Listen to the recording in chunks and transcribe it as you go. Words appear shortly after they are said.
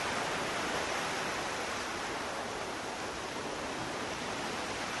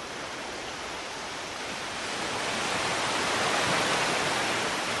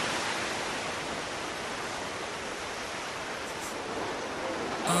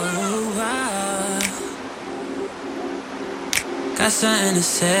got something to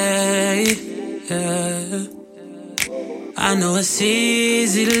say, yeah. I know it's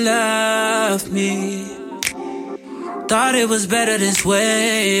easy to love me. Thought it was better this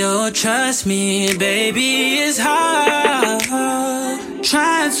way, oh trust me, baby, it's hard.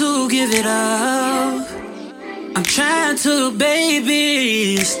 Trying to give it up, I'm trying to,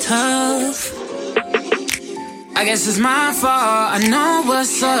 baby, it's tough. I guess it's my fault, I know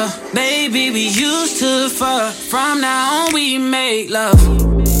what's up. Baby, we used to fuck, from now on we make love.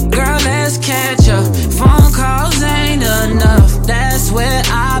 Girl, let's catch up, phone calls ain't enough. That's where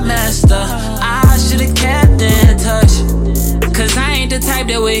I messed up, I should've kept in touch. Cause I ain't the type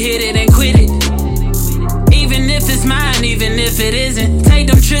that would hit it and quit it. Even if it's mine, even if it isn't. Take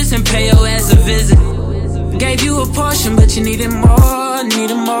them trips and pay your ass a visit. Gave you a portion, but you needed more,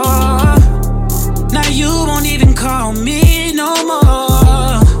 needed more. Now you won't even call me no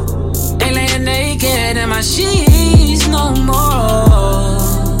more. Ain't laying naked in my sheets no more.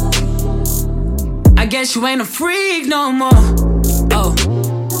 I guess you ain't a freak no more. Oh,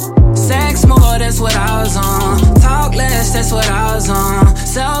 sex more, that's what I was on. Talk less, that's what I was on.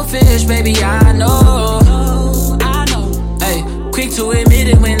 Selfish, baby, I know. Hey, quick to admit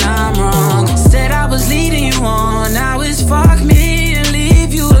it when I'm wrong. Said I was leading you on, now it's fuck me and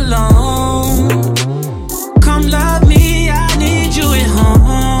leave you alone. Come love me, I need you at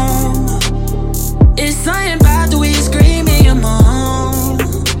home. It's something about the way you scream in your mom.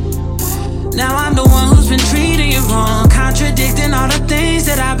 Now I'm the one who's been treating you wrong, contradicting all the things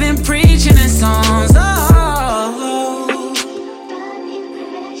that I've been preaching in songs. Oh,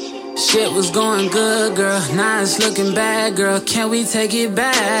 shit was going good, girl, now it's looking bad, girl. Can we take it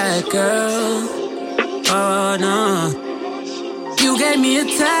back, girl? Oh, no. You gave me a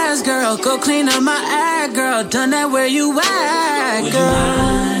task, girl, go clean up my act, girl. Done that where you at,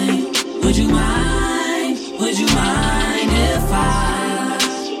 girl? Would you mind, would you mind if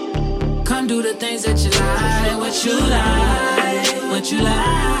I come do the things that you like, what you like, what you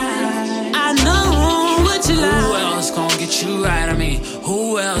like? I know what you like. Who else gon' get you right? I mean,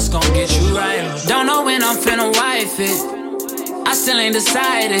 who else gon' get you right? Don't know when I'm finna wife it, I still ain't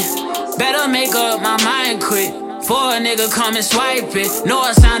decided. Better make up my mind quick for a nigga come and swipe it. Know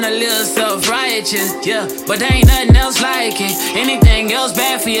I sound a little self-righteous, yeah, but there ain't nothing else like it. Anything else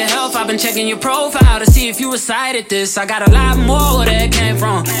bad for your health? I've been checking your profile to see if you recited this. I got a lot more where that came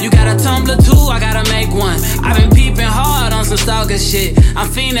from. You got a Tumblr too, I gotta make one. I've been peeping hard on some stalker shit. I'm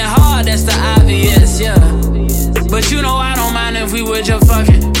feeling hard, that's the obvious, yeah. But you know I don't mind if we were just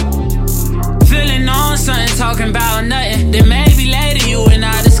fucking. Feeling on something, talking about nothing. Then maybe later you and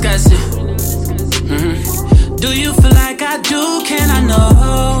I discuss it. Do you feel like I do? Can I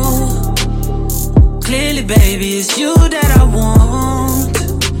know? Clearly, baby, it's you that I want.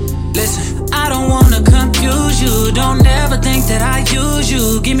 Listen, I don't wanna confuse you. Don't ever think that I use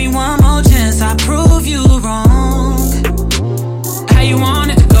you. Give me one more chance, I prove you wrong. How you want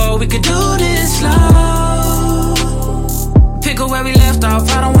it to go? We could do this slow. Pick up where we left off,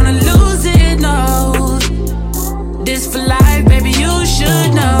 I don't wanna lose it, no. This for life, baby, you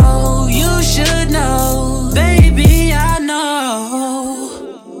should know. You should know, baby, I know.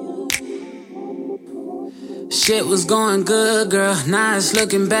 Shit was going good, girl, now it's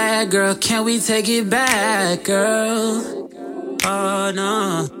looking bad, girl. Can we take it back, girl? Oh,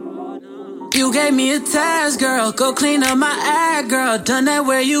 no. You gave me a task, girl, go clean up my act, girl. Done that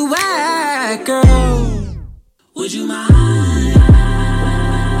where you at, girl? Would you mind?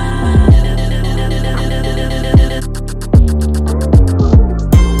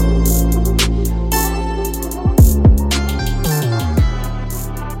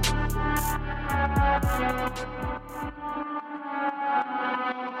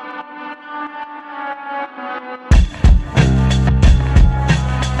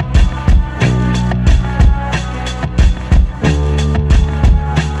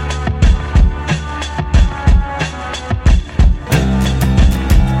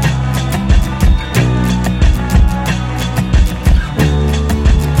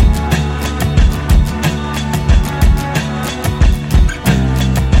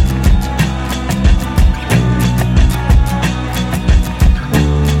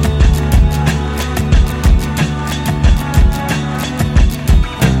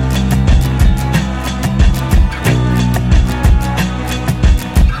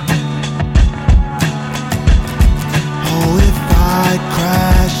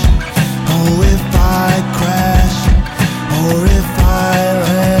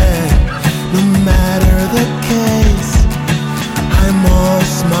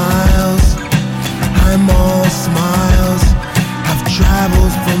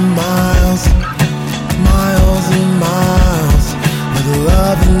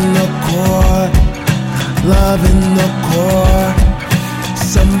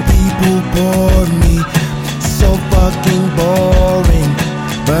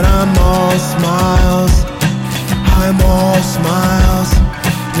 smiles. I'm all smiles.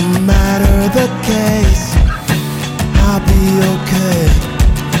 No matter the case, I'll be okay.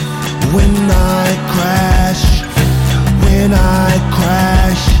 When I crash,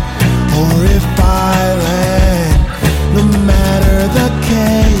 or if I land, no matter the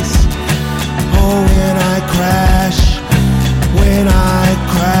case. Oh, when I crash,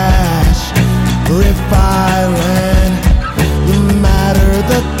 or if I land, no matter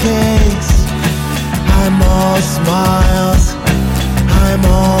the case. I'm all smiles. I'm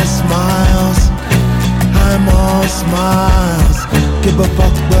all smiles. I'm all smiles. Give a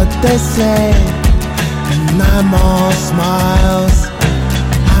fuck what they say. And I'm all smiles.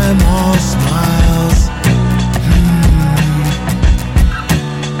 I'm all smiles.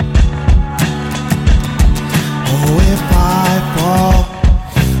 Oh, if I fall,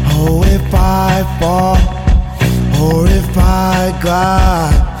 oh, if I fall, or if I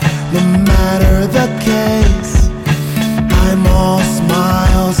glide, no matter the case, I'm all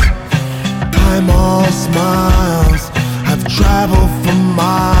smiles. I'm all smiles. I've traveled for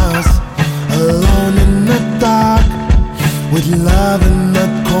miles, alone in the dark, with love in the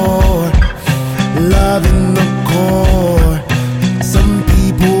core, love in the core. Some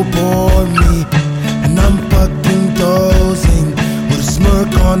people bore me, and I'm fucking dozing, with a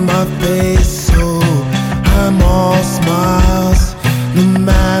smirk on my face. So I'm all smiles, no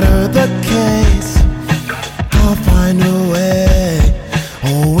matter the case. I'll find a way.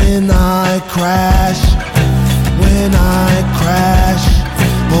 Oh, when I crash,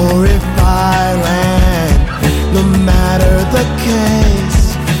 or if I land, no matter the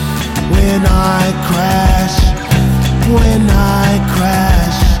case. When I crash,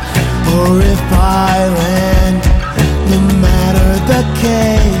 or if I land, no matter the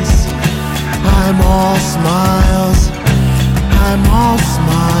case. I'm all smiles. I'm all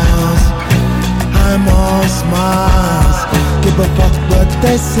smiles. I'm all smiles. Give a fuck what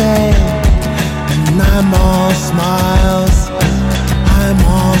they say. And I'm all smiles. I'm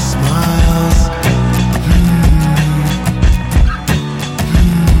all smiles.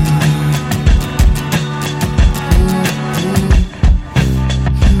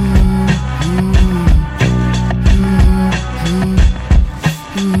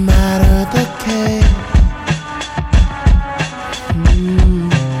 No matter the case.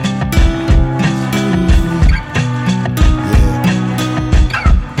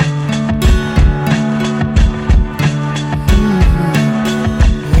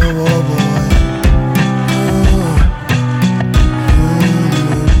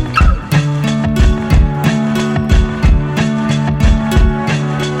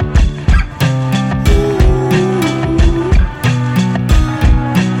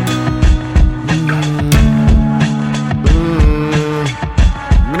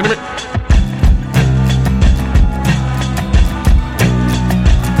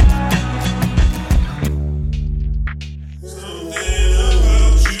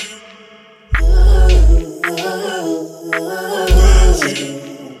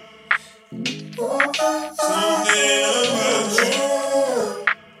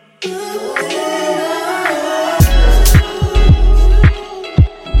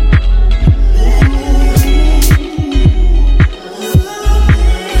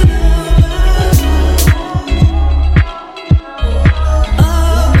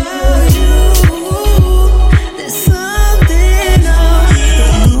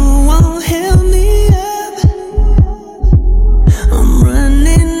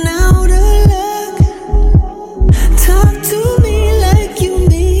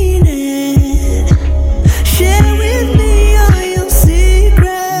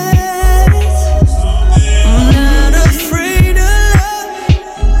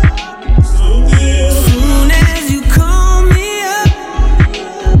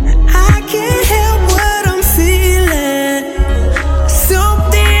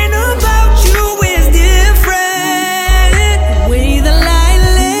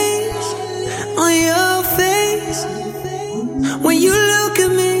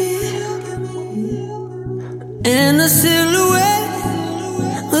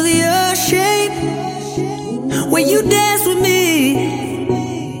 When you dance with me,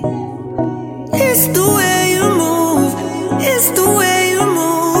 it's the way you move, it's the way you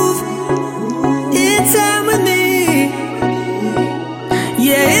move. In time with me,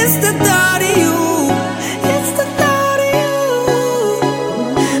 yeah, it's the thought of you, it's the thought of you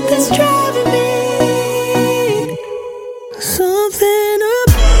that's driving me. Something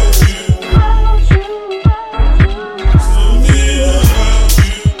about you.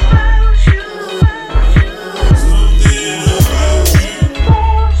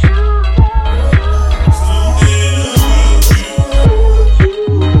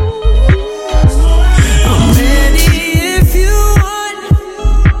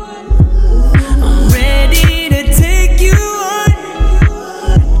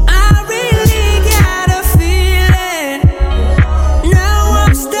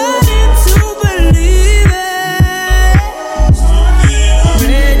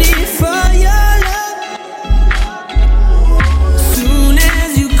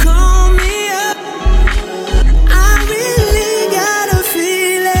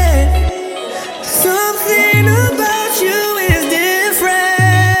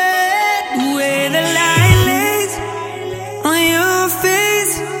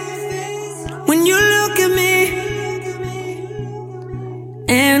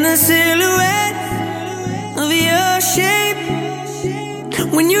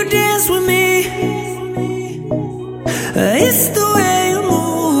 when you dance with me. It's the way you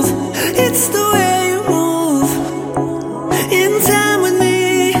move, it's the way you move. In time with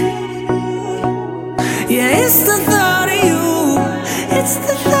me. Yeah, it's the thought of you, it's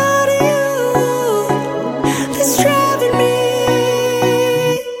the thought of you that's driving me.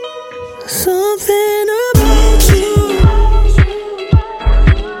 Something about you.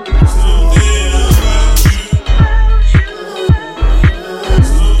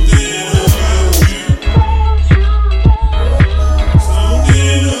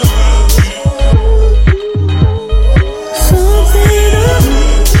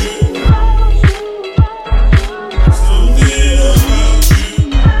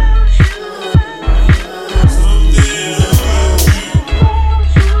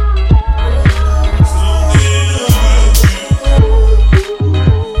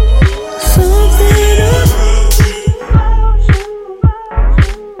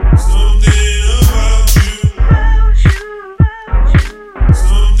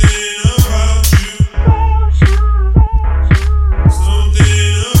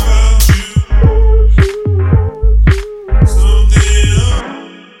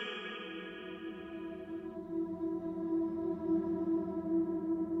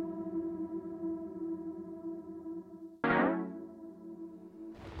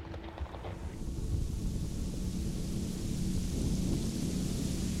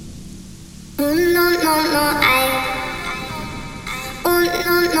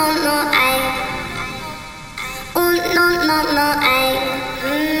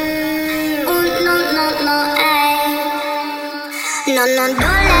 No, don't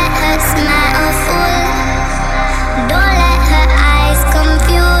let her smile fool. Don't let her eyes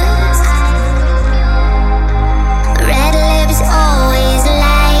confuse. Red lips always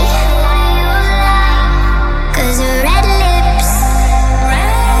lie. 'Cause red lips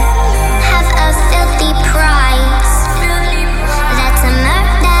have a filthy price. That's a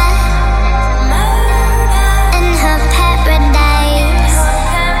murder in her paradise.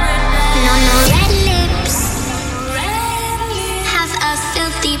 No, red lips have a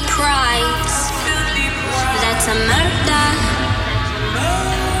filthy price. That's a murder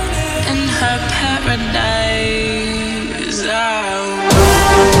in her paradise. Oh.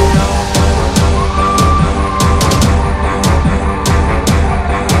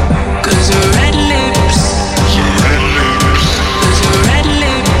 'Cause red lips, 'cause red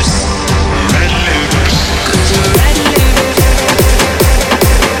lips, 'cause red lips.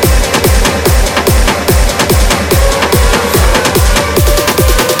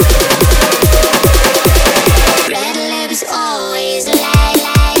 Red lips always lie.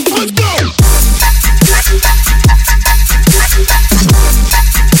 Let's go.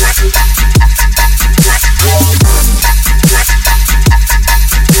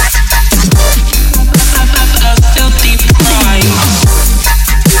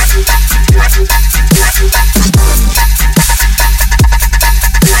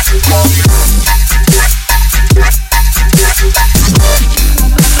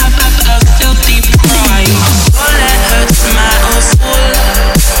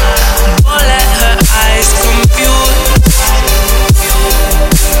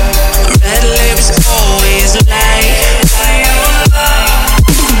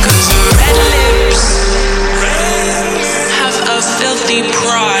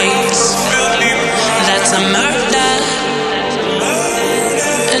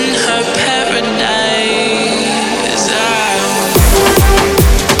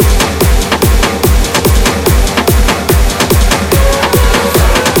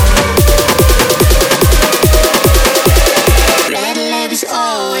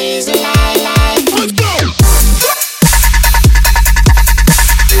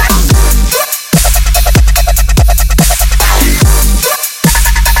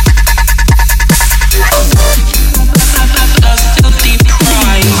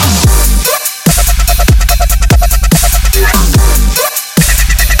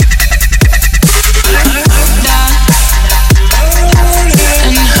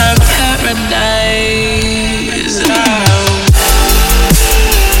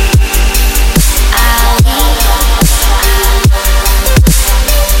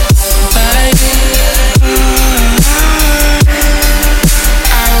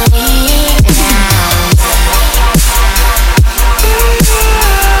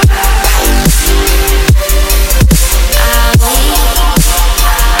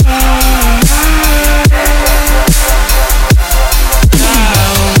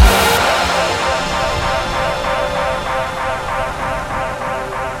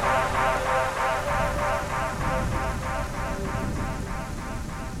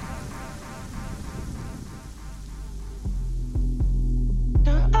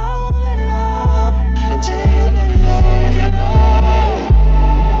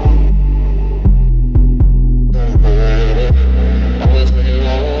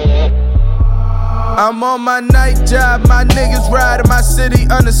 I'm on my night job, my niggas ride in my city,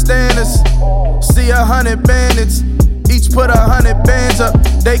 understand us. See 100 bandits, each put 100 bands up.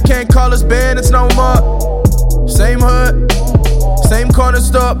 They can't call us bandits no more. Same hood, same corner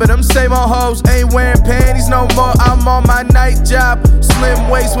store, but them same old hoes ain't wearing panties no more. I'm on my night job, slim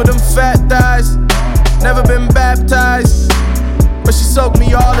waist with them fat thighs. Never been baptized, but she soaked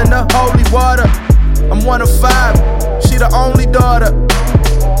me all in the holy water. I'm 1 of 5, she the only daughter.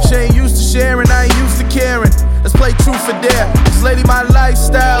 She ain't used to sharing, I ain't used to caring. Let's play truth or dare. This lady, my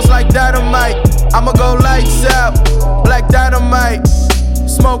lifestyle's like dynamite. I'ma go lights out, black dynamite.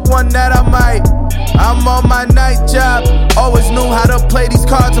 Smoke one that I might. I'm on my night job. Always knew how to play these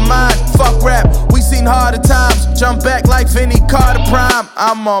cards of mine. Fuck rap, we seen harder times. Jump back like Vinny Carter Prime.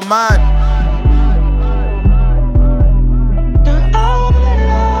 I'm on mine.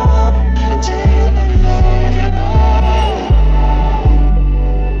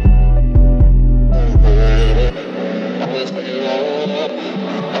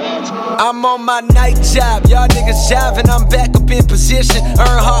 I'm on my night job, y'all niggas jiving, I'm back up in position.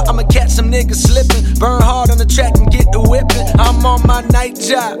 Earn hard, I'ma catch some niggas slipping. Burn hard on the track and get the whipping. I'm on my night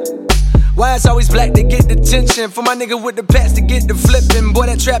job. Why it's always black to get the tension? For my nigga with the pats to get the flipping. Boy,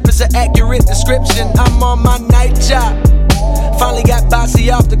 that trap is an accurate description. I'm on my night job. Finally got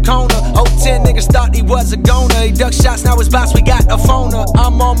Bossy off the corner. 010 niggas thought he was a goner. He ducked shots, now his boss, we got a phoner.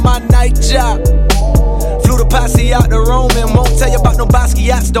 I'm on my night job. Flew the posse out to Roman. Won't tell you about no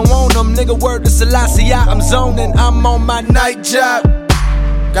Basquiat's, don't own them. Nigga, word to Selassie, I'm zoning. I'm on my night job.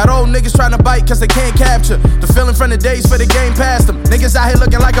 Got old niggas tryna bite cause they can't capture the feeling from the days for the game past them. Niggas out here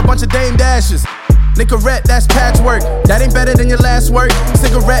looking like a bunch of Dame Dashes. Nicorette, that's patchwork. That ain't better than your last work.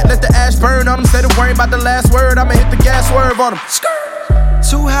 Cigarette, let the ash burn on them. Instead of worrying about the last word, I'ma hit the gas swerve on them.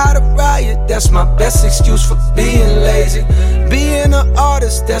 Too high to riot, that's my best excuse for being lazy. Being an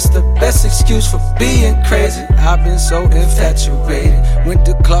artist, that's the best excuse for being crazy. I've been so infatuated, went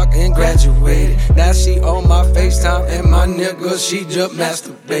to Clark and graduated. Now she on my FaceTime and my nigga, she just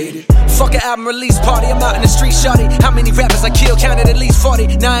masturbated. Fuck an album release party, I'm out in the street, shorty. How many rappers I killed, counted at least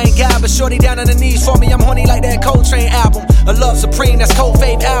 40. Now I ain't God, but shorty down on the knees for me. I'm horny like that Coltrane album. A Love Supreme, that's Cold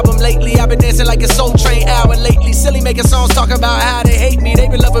Fave album. Lately I've been dancing like a Soul Train hour. Lately silly making songs talking about how they hate me. They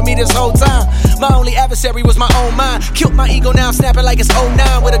been loving me this whole time. My only adversary was my own mind. Killed my ego, now I'm snapping like it's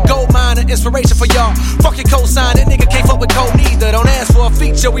 09 with a gold mine. An inspiration for y'all. Fuck your cosign, that nigga can't fuck with cold neither. Don't ask for a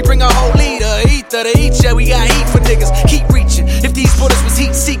feature, we bring a whole leader. Ether to eat ya, we got heat for niggas. Keep reaching. If these bullets was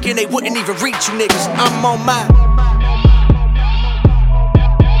heat seeking, they wouldn't even reach you niggas. I'm on mine.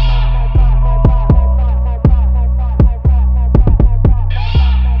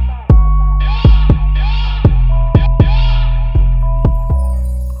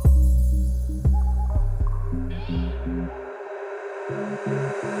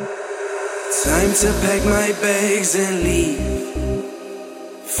 Time to pack my bags and leave.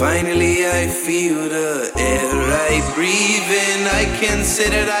 Finally I feel the air I breathe in. I can say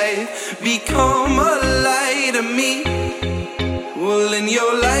that I've become a light to me. Well, in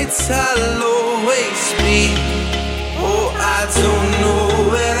your lights I'll always be. Oh, I don't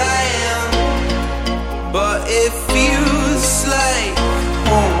know where I am, but it feels like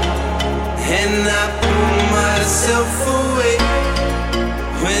home. And I pull myself away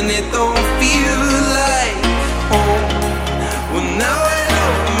when it don't feel like home. Well, now I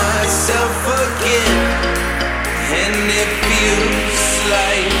love myself again, and it feels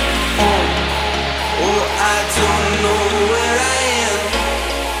like home. Oh, I don't know where I am,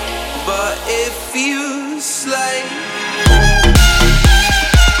 but it feels like home.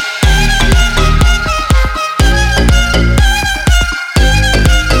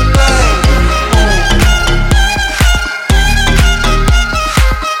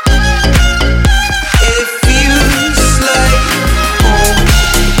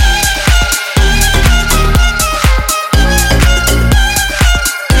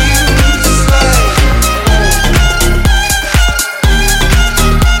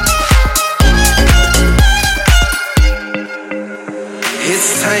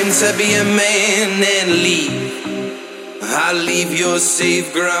 To be a man and leave. I'll leave your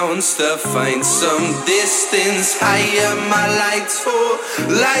safe grounds to find some distance higher. My lights fall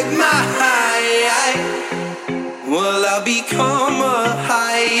like my high. Well, I'll become a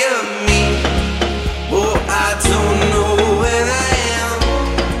higher me. Oh, I don't know where I am,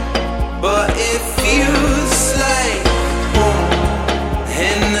 but it feels like home.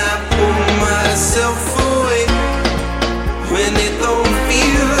 And I pull myself away when it don't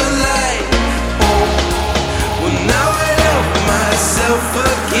feel like home. Well, now I love myself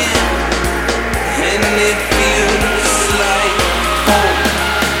again, and it feels like home.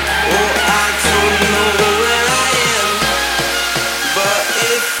 Oh, I don't know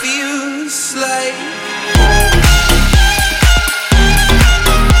like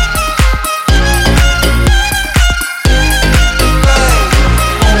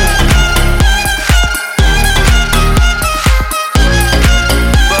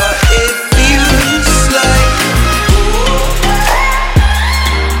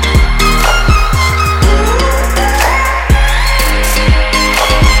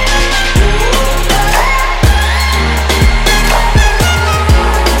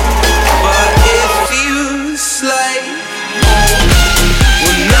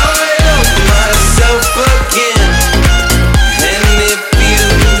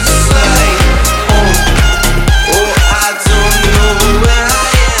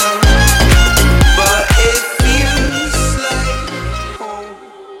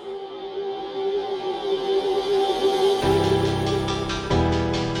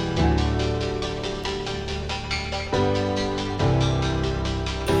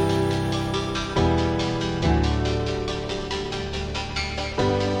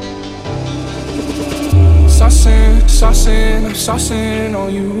I'm saucing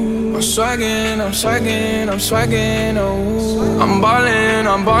on you. I'm swagging, oh. I'm ballin',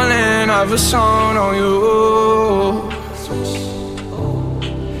 I've a song on you.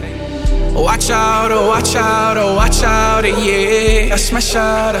 Watch out, oh watch out, oh watch out, yeah. I smash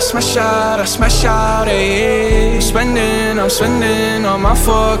out, yeah. I'm spending on my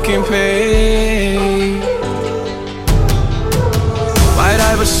fucking pay. White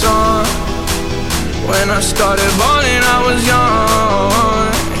Iverson. When I started ballin', I was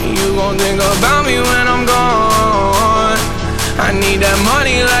young. You gon' think about me when I'm gone. I need that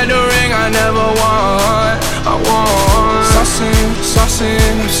money like the ring I never won. I want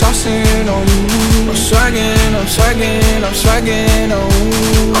I'm saucing on you. I'm swaggin',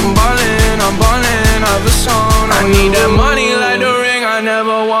 oh. I'm ballin', I've a song. I need that money like the ring I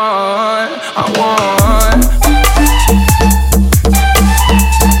never won. I want.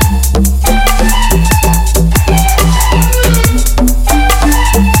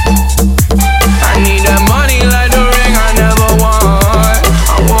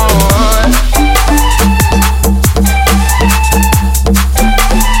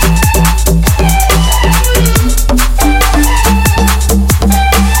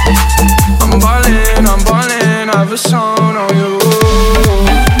 I've a song on you.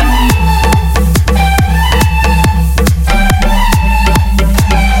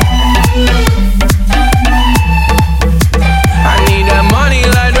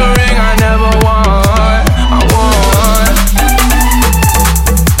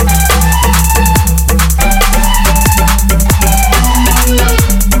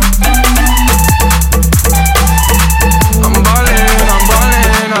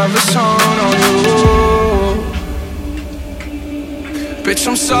 Bitch,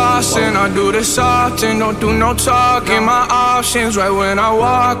 I'm saucing, I do this often. Don't do no talking, my options. Right when I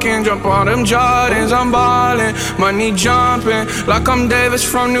walk in, jump on them Jordans. I'm ballin', money jumping like I'm Davis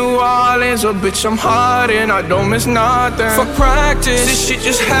from New Orleans. Oh bitch, I'm hardin', I don't miss nothing. For practice, this shit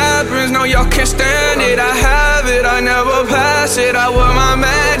just happens. No, y'all can't stand it, I have it, I never pass it. I wear my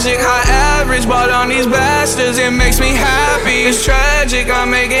magic, high average. Ball on these bastards, it makes me happy. It's tragic, I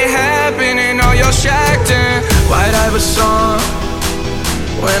make it happen. And all y'all shacked in White Iverson.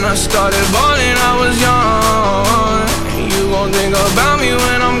 When I started ballin', I was young. You gon' think about me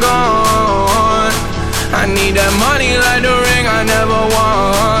when I'm gone. I need that money like the ring I never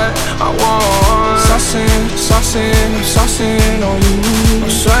won. I want saucing on you. I'm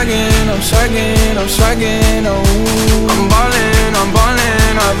swaggin', oh. I'm ballin',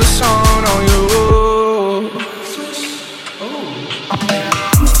 I've a song on you.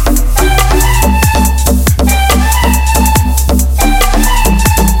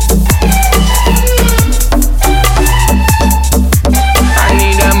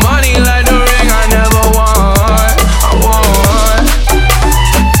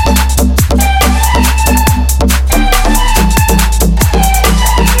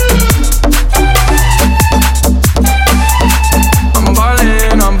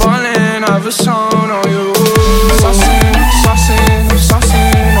 I'm ballin',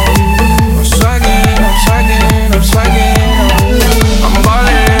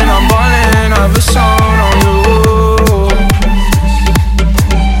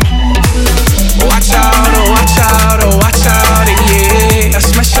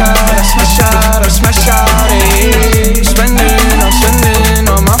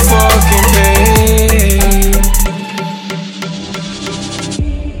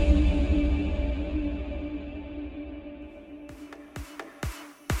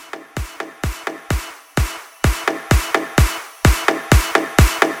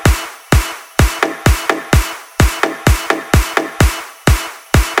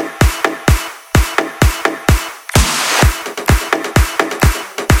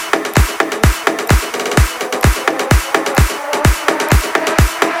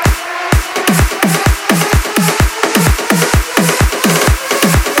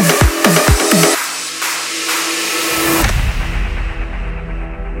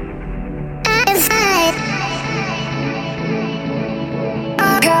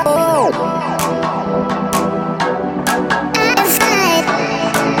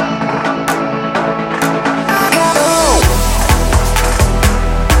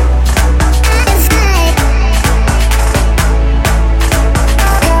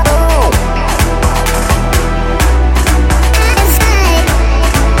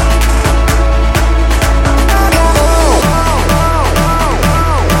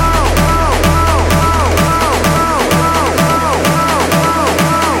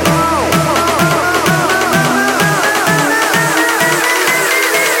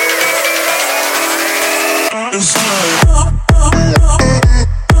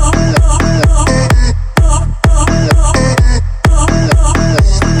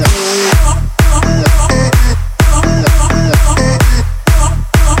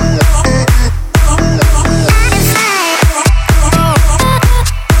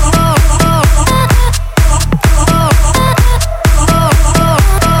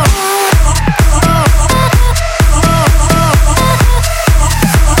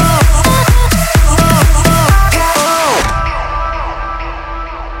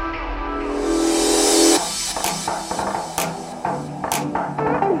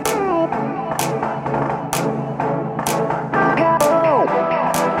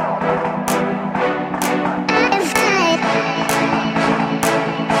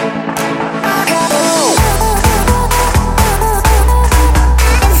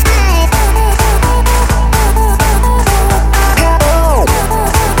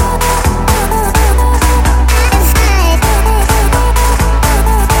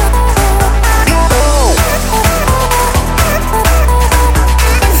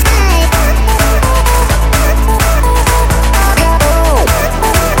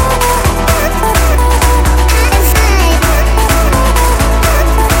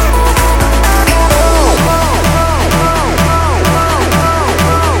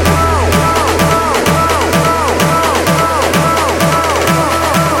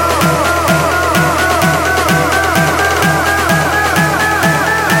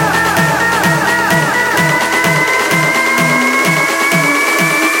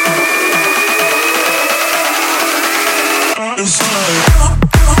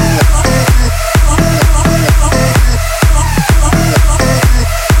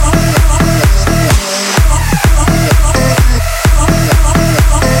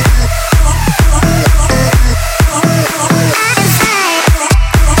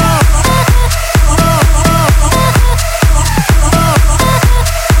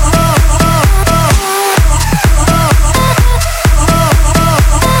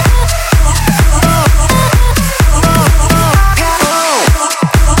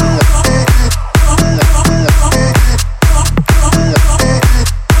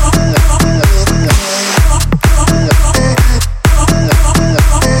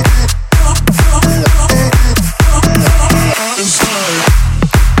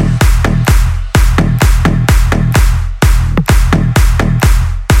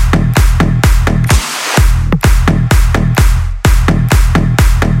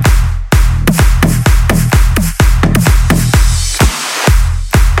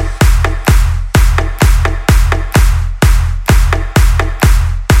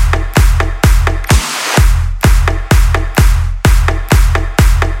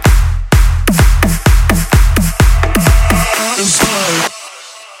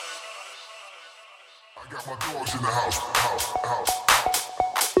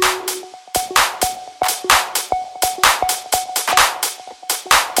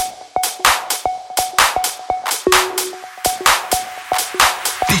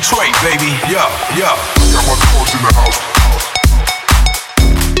 Detroit, baby, yeah, yeah. I got my dogs in the house.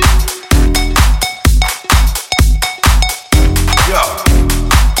 Yeah.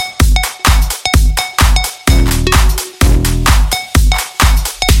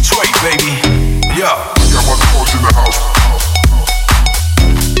 Detroit, baby, yeah. I got my dogs in the house.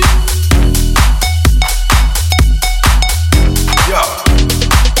 Yeah.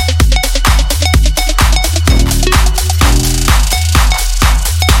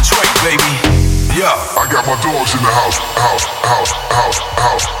 Baby, yeah. I got my dogs in the house, house, house, house,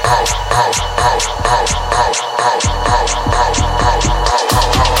 house, house, house, house, house, house, house,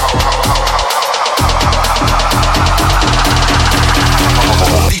 house,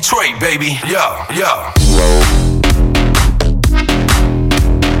 house. Detroit, baby, yeah, yeah.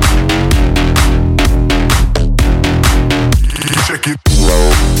 Check it.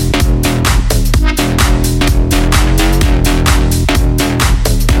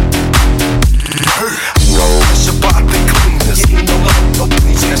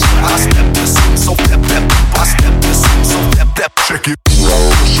 Check it.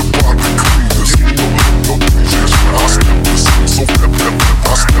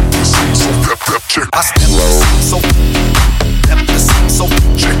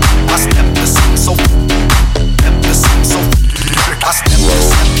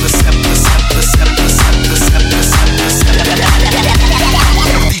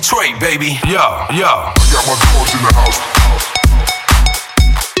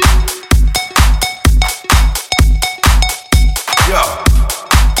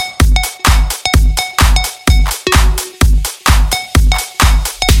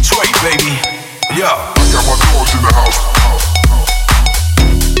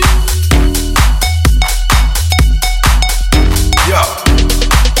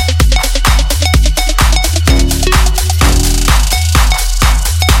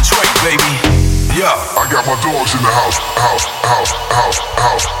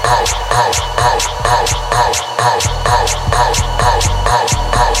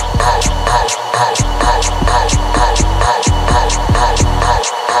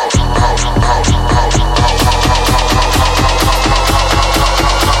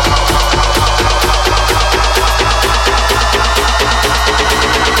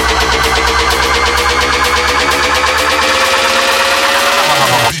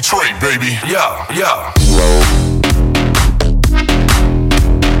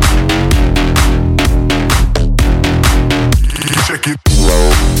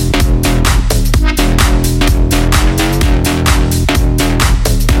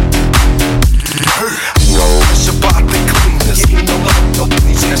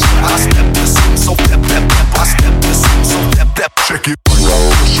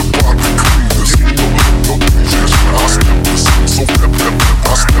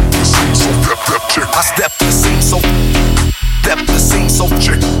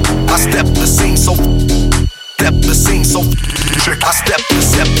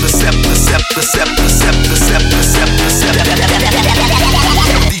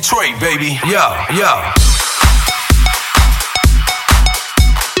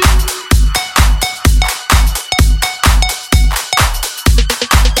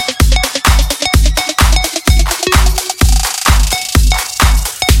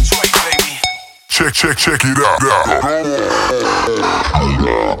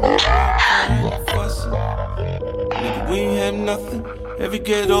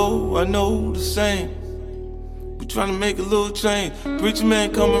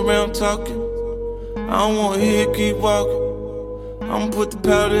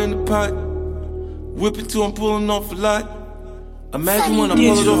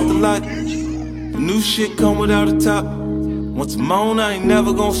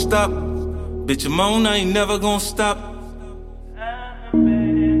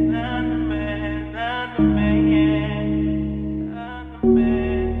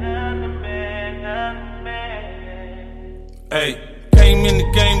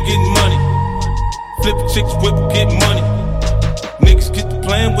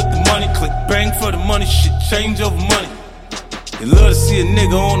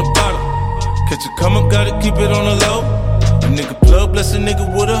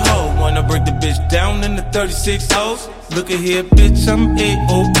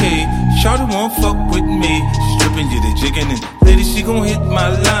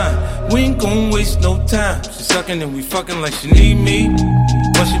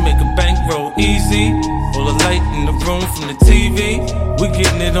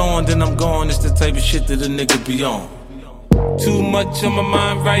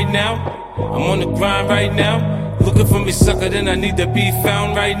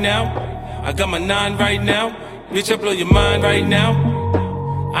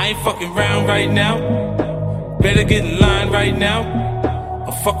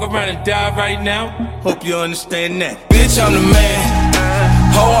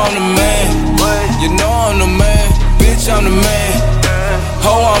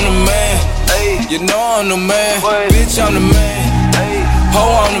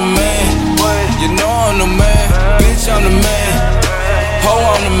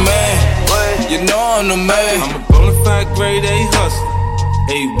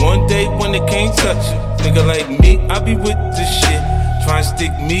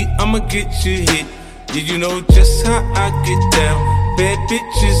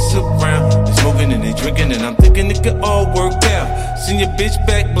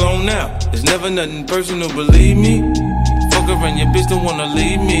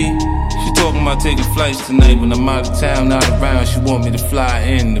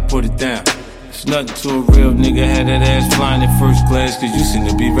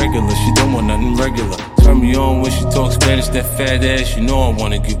 Turn me on when she talks Spanish, that fat ass. You know I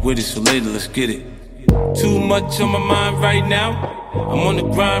wanna get with it, so later let's get it. Too much on my mind right now. I'm on the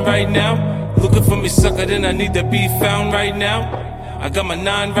grind right now. Looking for me, sucker, then I need to be found right now. I got my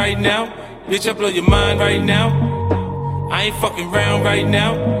 9 right now. Bitch, I blow your mind right now. I ain't fucking round right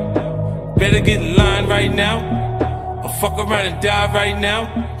now. Better get in line right now, or fuck around and die right now.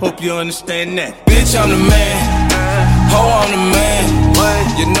 Hope you understand that. Bitch, I'm the man. Ho, I'm the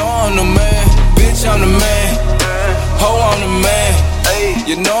man. You know I'm the man. Bitch, I'm the man. Ho, I'm the man.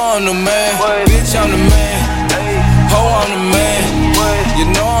 You know I'm the man. Bitch, I'm the man. Ho, I'm the man. You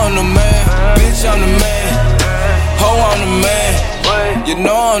know I'm the man. Bitch, I'm the man. Ho, I'm the man. You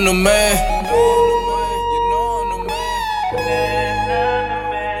know I'm the man.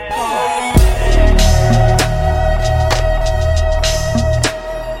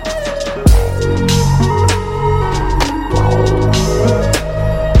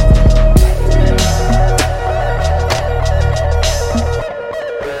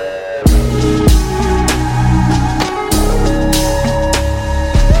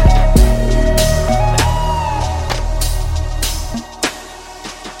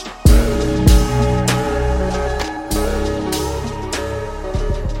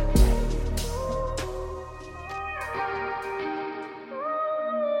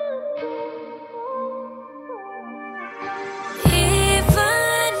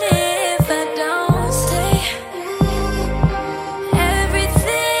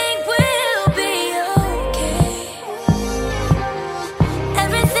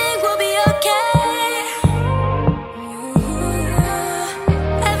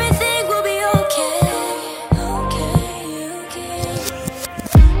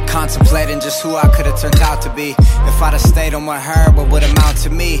 Contemplating just who I could've turned out to be. If I'd have stayed on with her, what would amount to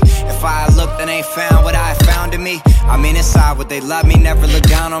me? If I had looked and ain't found what I had found in me. I mean inside, would they love me, never look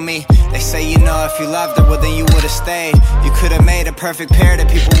down on me? They say, you know, if you loved her, well then you would've stayed. You could've made a perfect pair that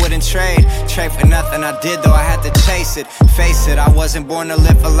people wouldn't trade. Trade for nothing I did, though I had to chase it. Face it, I wasn't born to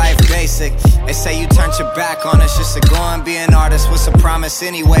live a life basic. They say you turned your back on us just to go and be an artist. What's a promise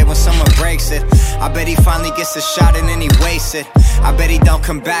anyway when someone breaks it? I bet he finally gets a shot and then he wastes it. I bet he don't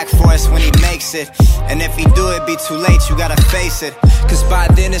come back for us when he makes it. And if he do, it be too late, you gotta face it. Cause by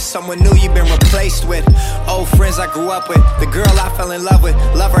then it's someone new you've been replaced with. Old friends I grew up with, the girl I fell in love with.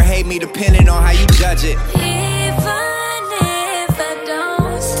 Love or hate me depending on how you judge it.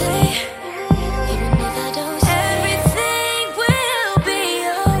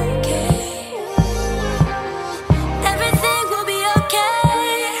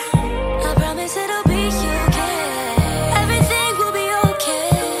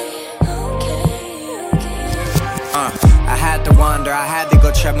 I had to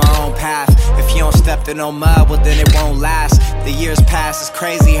go tread my own path. If you don't step to no mud, well then it won't last. The years pass, it's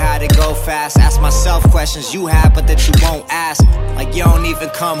crazy how they go fast. Ask myself questions you have but that you won't ask. Like you don't even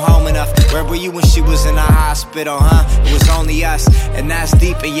come home enough. Where were you when she was in the hospital, huh? It was only us, and that's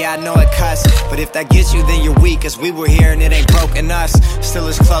deep, and yeah, I know it cuts. But if that gets you, then you're weak, cause we were here and it ain't broken us. Still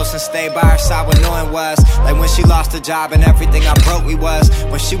as close and stay by her side when no one was. Like when she lost her job and everything I broke we was.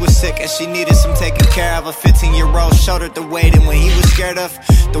 When she was sick and she needed some taking care of. A 15-year-old shouldered the weight, and when he was scared of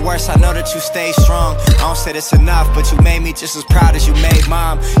the worst, I know that you stay strong. I don't say this enough, but you made me just as proud as you made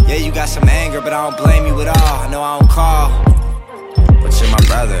mom. Yeah, you got some anger, but I don't blame you at all. I know I don't call, but you're my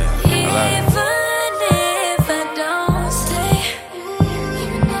brother. I love you.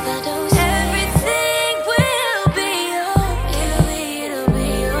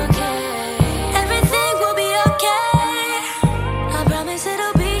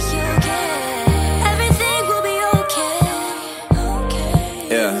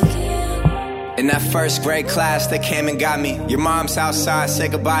 In that first grade class, they came and got me. Your mom's outside, say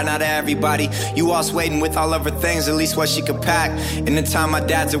goodbye now to everybody. You all's waiting with all of her things, at least what she could pack. In the time my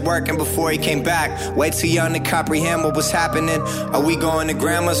dad's at work and before he came back. Way too young to comprehend what was happening. Are we going to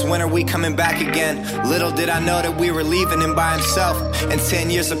grandma's? When are we coming back again? Little did I know that we were leaving him by himself. And 10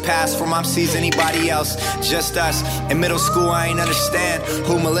 years have passed before mom sees anybody else. Just us. In middle school I ain't understand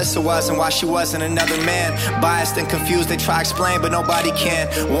who Melissa was and why she wasn't another man. Biased and confused, they try to explain but nobody can.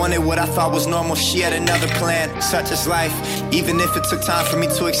 Wanted what I thought was normal, she had another plan. Such is life, even if it took time for me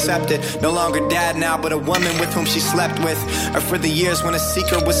to accept it. No longer dad now, but a woman with whom she slept with. Or for the years when a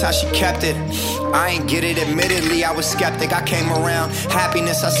secret was how she kept it. I ain't get it, admittedly, I was skeptic, I came around.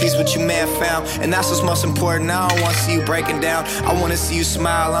 Happiness, I see's what you man found. And that's what's most important, I don't wanna see you breaking down. I wanna see you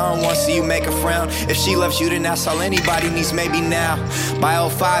smile, I don't wanna see you make a frown. If she loves you, then that's all anybody needs, maybe now. By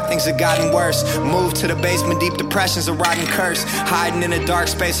 05, things have gotten worse. Moved to the basement, deep depression's a rotten curse. Hiding in a dark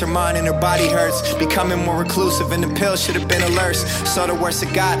space, her mind and her body hurts. Becoming more reclusive, and the pill should have been a nurse. So the worse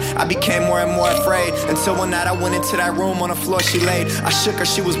it got, I became more and more afraid. Until one night I went into that room, on the floor she laid. I shook her,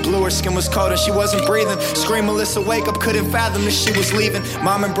 she was blue, her skin was cold and she wasn't breathing. Scream, Melissa, wake up, couldn't fathom that she was leaving.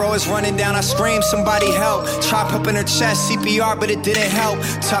 Mom and bro is running down, I screamed, somebody help. Tried pumping her chest, CPR, but it didn't help.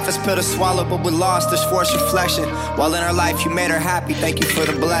 Toughest pill to swallow, but with loss, there's forced reflection. While in her life you made her happy, thank you for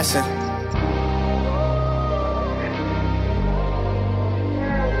the blessing.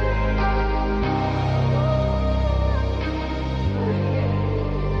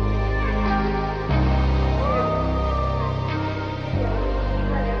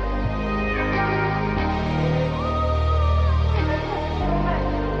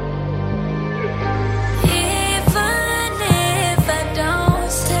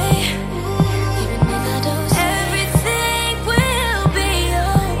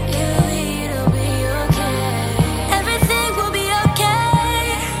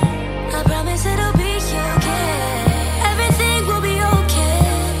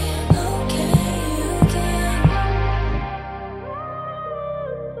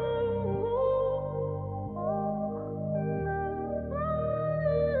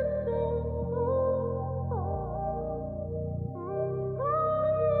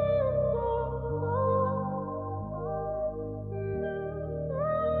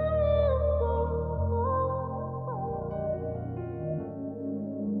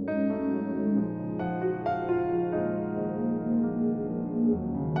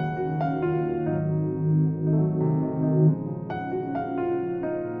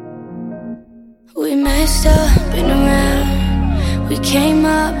 We messed up, been around. We came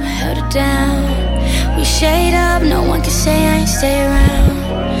up, held it down. We shade up, no one can say I ain't stay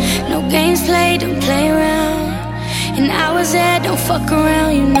around. No games played, don't play around. And I was there, don't fuck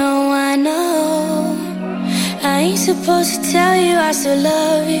around, you know I know. I ain't supposed to tell you I still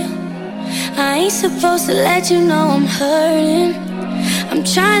love you. I ain't supposed to let you know I'm hurting. I'm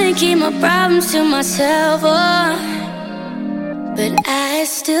trying to keep my problems to myself, oh. But I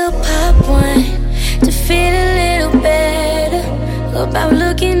still pop one to feel a little better about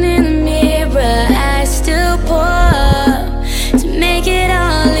looking in the mirror. I still pour up to make it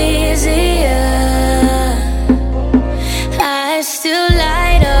all easier. I still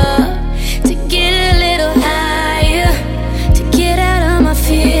light up to get a little higher, to get out of my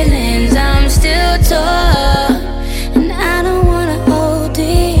feelings. I'm still tall, and I don't wanna OD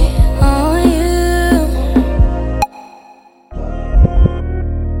on you.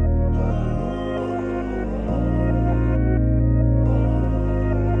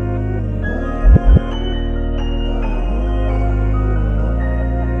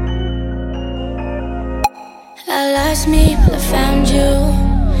 I lost me, but I found you.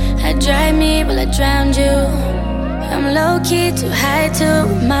 I dried me, but I drowned you. I'm low-key too high to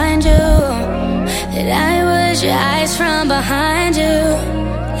remind you that I was your eyes from behind you.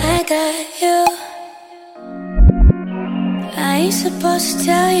 I got you. I ain't supposed to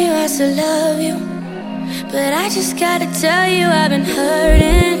tell you I still love you, but I just gotta tell you I've been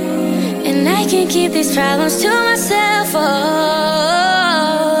hurting, and I can't keep these problems to myself, oh.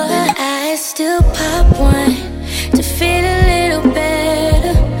 But I still pop one to feel a little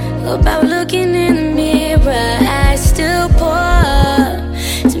better about looking in the mirror. I still pour up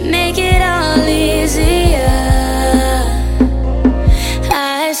to make it all easier.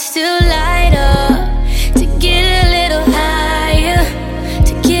 I still light up to get a little higher,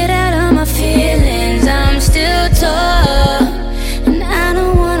 to get out of my feelings. I'm still tall, and I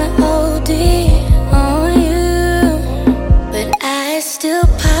don't wanna OD on you, but I still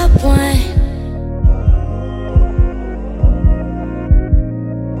pop one.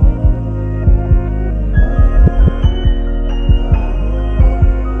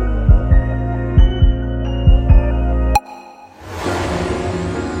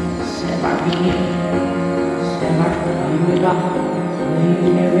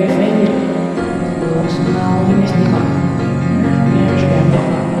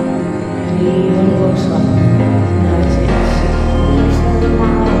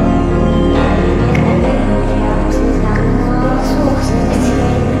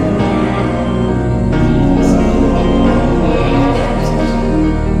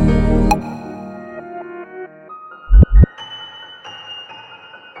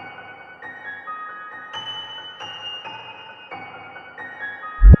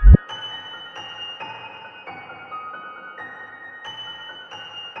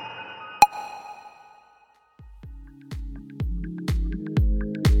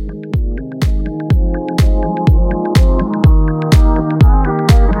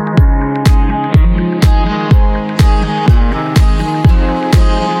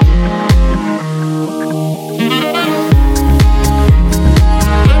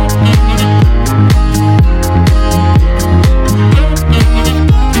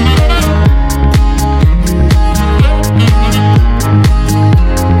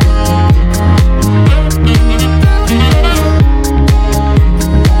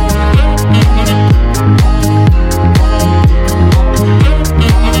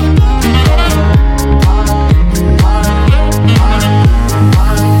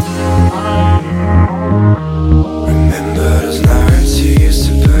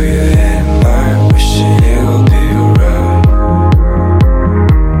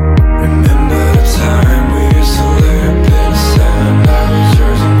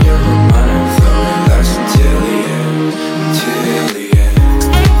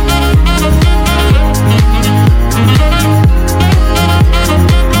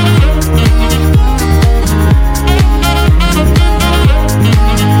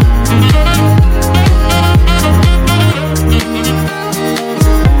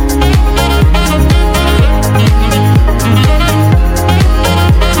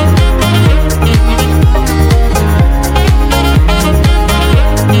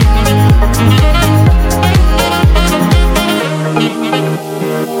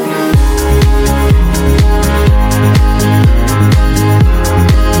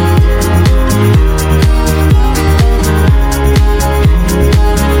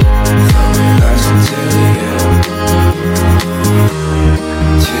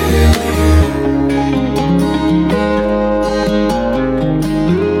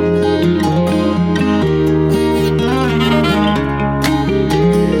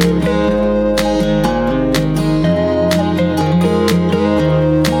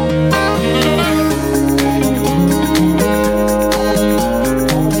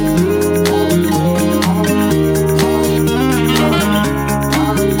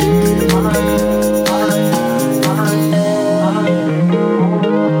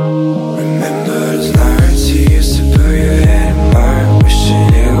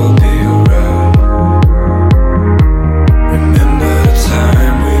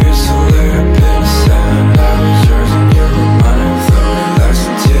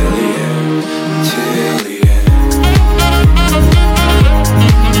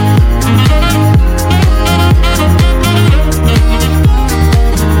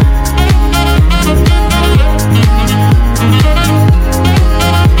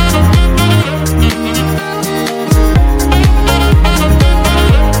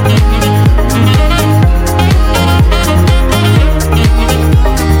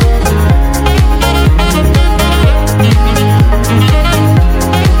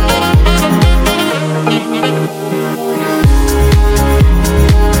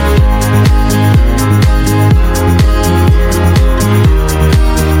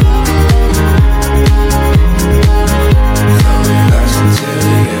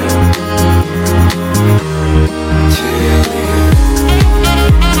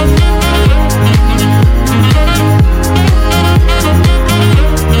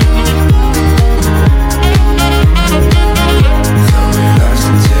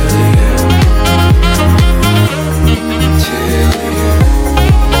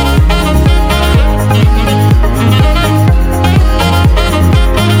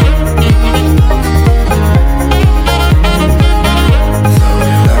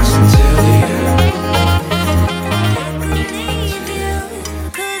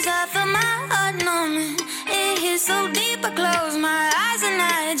 so deep, I closed my eyes and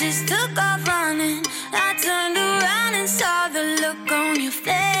I just took off running. I turned around and saw the look on your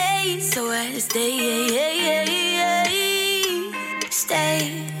face. So I stay.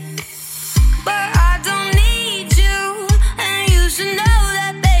 But I don't need you, and you should know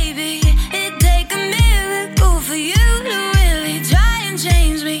that, baby. It'd take a miracle for you to really try and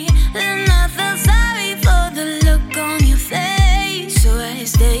change me. Then I felt sorry for the look on your face. So I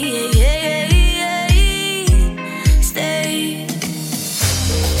stay.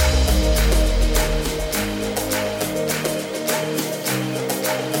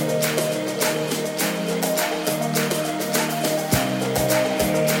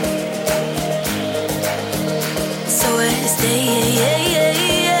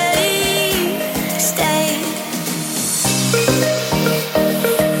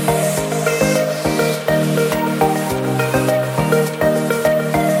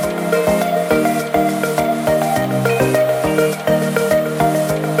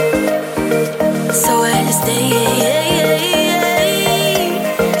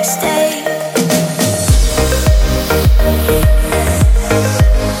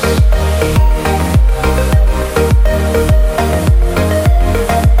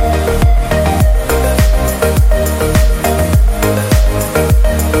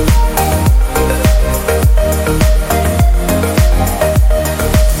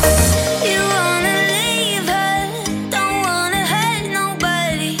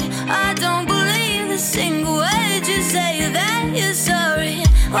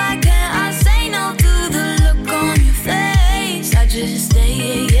 Why can't I say no to the look on your face? I just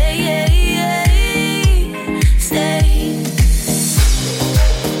stay.